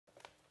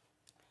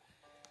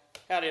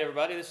Howdy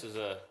everybody, this is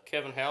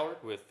Kevin Howard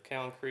with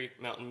Cowan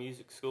Creek Mountain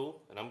Music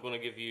School, and I'm going to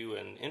give you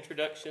an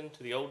introduction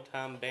to the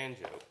old-time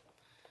banjo.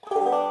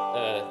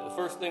 The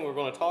first thing we're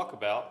going to talk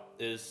about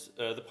is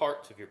the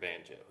parts of your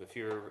banjo. If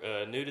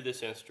you're new to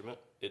this instrument,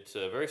 it's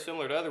very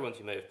similar to other ones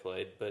you may have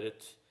played, but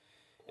it's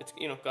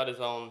got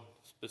its own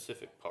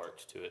specific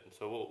parts to it. And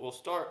so we'll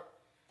start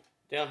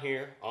down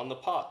here on the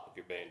pot of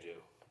your banjo.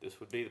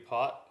 This would be the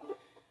pot.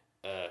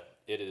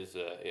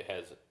 It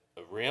has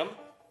a rim,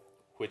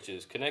 which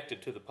is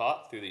connected to the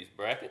pot through these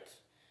brackets.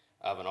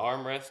 I have an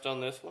armrest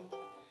on this one,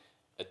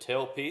 a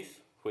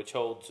tailpiece, which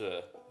holds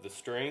the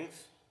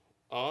strings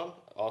on,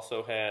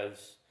 also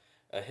has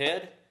a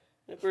head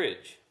and a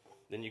bridge.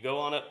 Then you go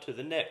on up to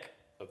the neck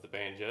of the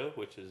banjo,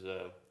 which is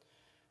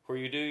where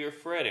you do your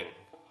fretting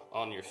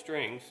on your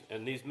strings,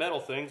 and these metal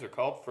things are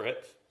called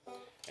frets,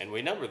 and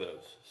we number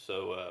those.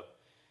 So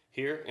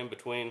here in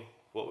between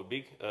what would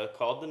be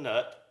called the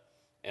nut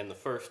and the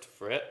first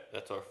fret,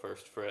 that's our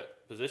first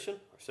fret position.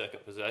 Our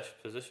second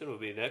position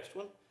would be the next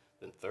one,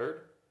 then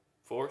third,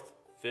 fourth,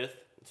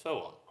 fifth, and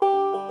so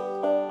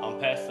on. On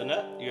past the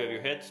nut, you have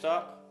your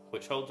headstock,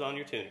 which holds on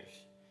your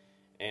tuners.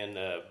 And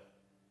the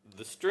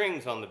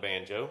strings on the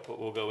banjo, what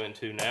we'll go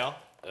into now,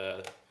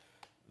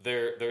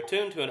 they're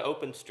tuned to an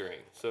open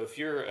string. So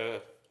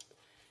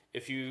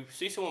if you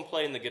see someone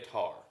playing the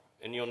guitar,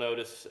 and you'll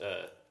notice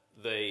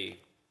they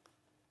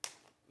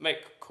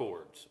make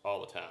chords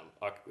all the time.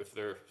 Like if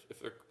they're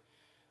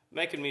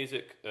making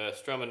music,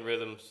 strumming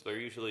rhythms, they're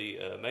usually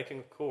making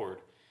a chord.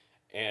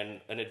 And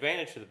an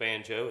advantage to the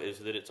banjo is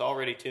that it's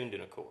already tuned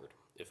in a chord.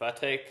 If I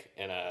take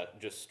and I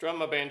just strum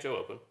my banjo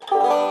open,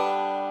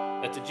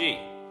 that's a G.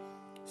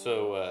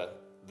 So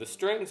the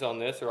strings on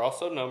this are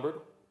also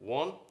numbered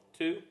 1,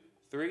 2,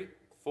 3,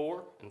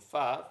 4, and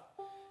 5.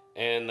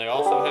 And they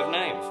also have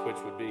names,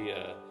 which would be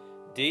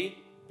D,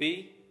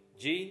 B,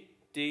 G,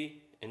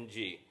 D, and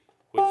G,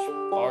 which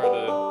are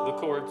the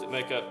chords that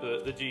make up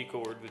the G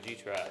chord, the G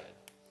triad.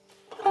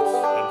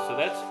 And so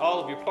that's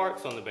all of your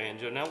parts on the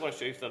banjo. Now I'm going to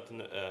show you something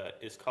that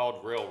is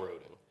called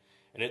railroading.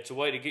 And it's a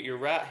way to get your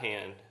right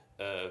hand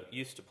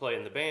used to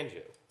playing the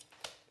banjo.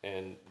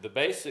 And the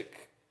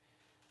basic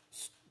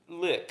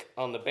lick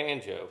on the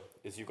banjo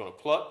is you're going to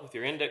pluck with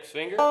your index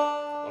finger.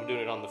 I'm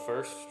doing it on the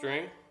first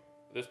string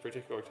this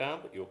particular time,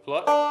 but you'll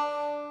pluck.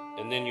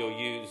 And then you'll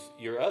use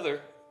your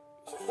other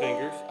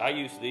fingers. I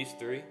use these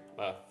three,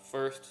 my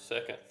first,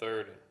 second,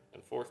 third,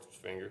 and fourth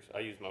fingers. I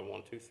use my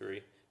 1, 2, 3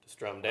 to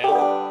strum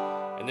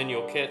down. And then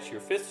you'll catch your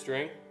fifth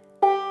string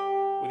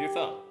with your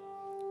thumb.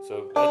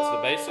 So that's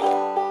the basic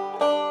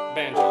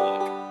banjo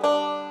lick.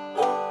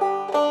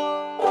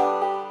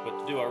 But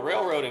to do our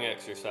railroading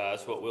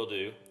exercise, what we'll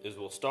do is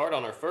we'll start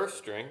on our first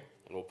string,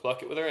 and we'll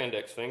pluck it with our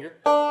index finger.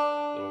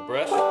 Then we'll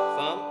brush,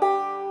 thumb.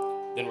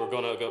 Then we're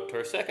going to go up to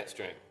our second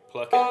string.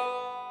 Pluck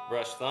it,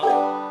 brush,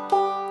 thumb.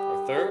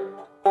 Third,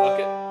 pluck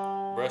it,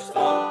 brush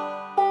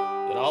thumb,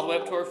 then all the way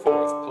up to our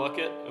fourth, pluck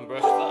it and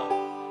brush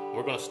thumb.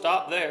 We're going to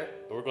stop there,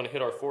 and we're going to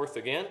hit our fourth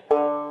again.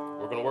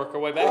 We're going to work our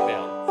way back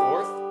down.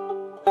 Fourth,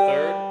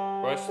 third,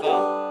 brush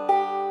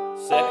thumb,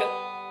 second,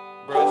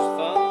 brush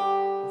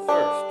thumb, and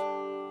first,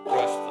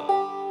 brush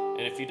thumb.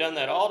 And if you've done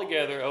that all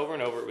together over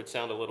and over, it would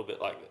sound a little bit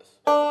like this.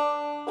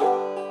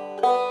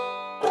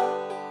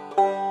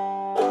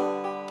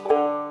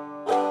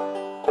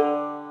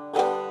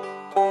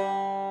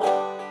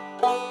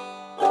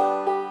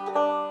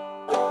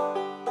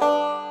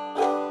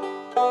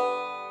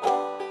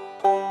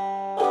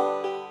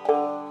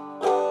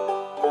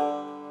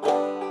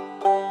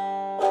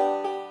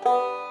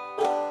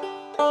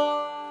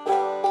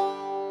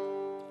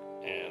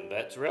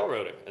 That's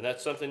railroading, and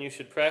that's something you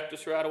should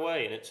practice right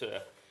away. And it's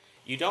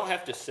you don't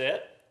have to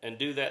sit and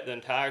do that the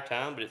entire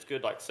time, but it's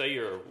good. Like say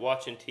you're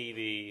watching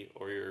TV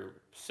or you're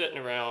sitting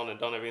around and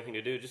don't have anything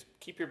to do, just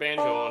keep your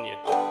banjo on you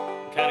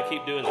and kind of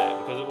keep doing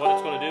that, because what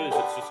it's going to do is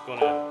it's just going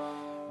to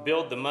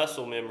build the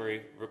muscle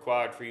memory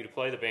required for you to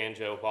play the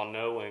banjo while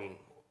knowing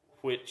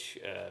which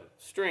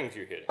strings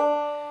you're hitting.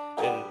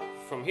 And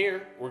from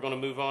here, we're going to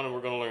move on and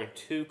we're going to learn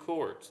 2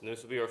 chords, and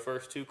this will be our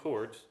first 2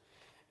 chords.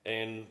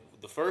 And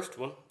the first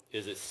one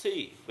is a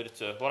C, but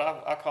it's what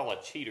I call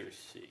a cheater's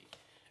C.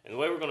 And the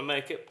way we're going to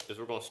make it is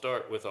we're going to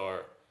start with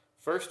our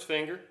first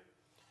finger.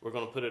 We're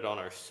going to put it on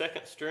our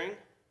second string,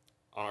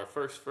 on our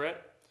first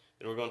fret.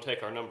 Then we're going to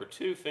take our number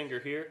 2 finger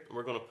here, and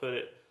we're going to put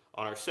it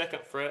on our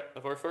second fret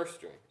of our first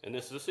string. And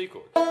this is a C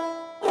chord. You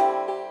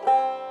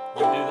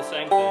do the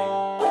same thing.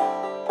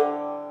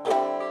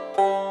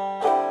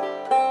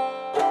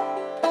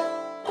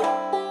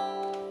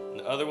 And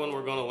the other one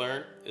we're going to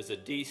learn is a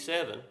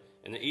D7.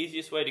 And the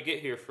easiest way to get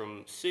here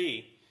from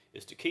C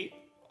is to keep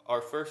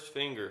our first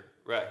finger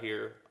right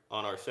here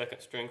on our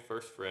second string,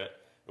 first fret.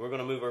 And we're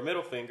going to move our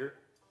middle finger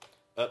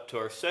up to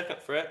our second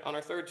fret on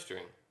our third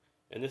string.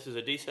 And this is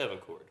a D7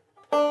 chord.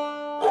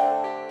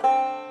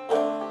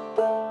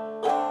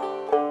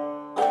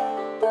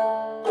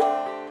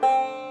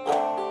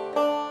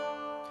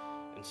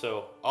 And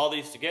so all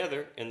these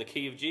together in the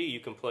key of G,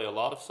 you can play a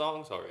lot of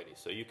songs already.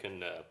 So you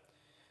can,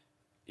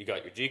 you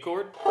got your G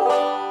chord,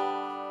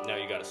 now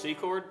you got a C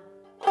chord,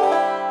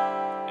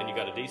 and you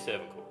got a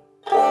D7 chord.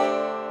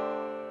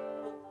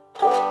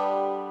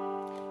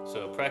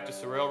 So practice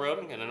the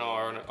railroading, and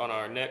on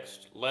our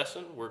next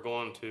lesson, we're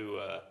going to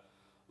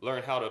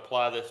learn how to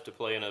apply this to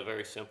play in a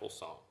very simple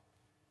song.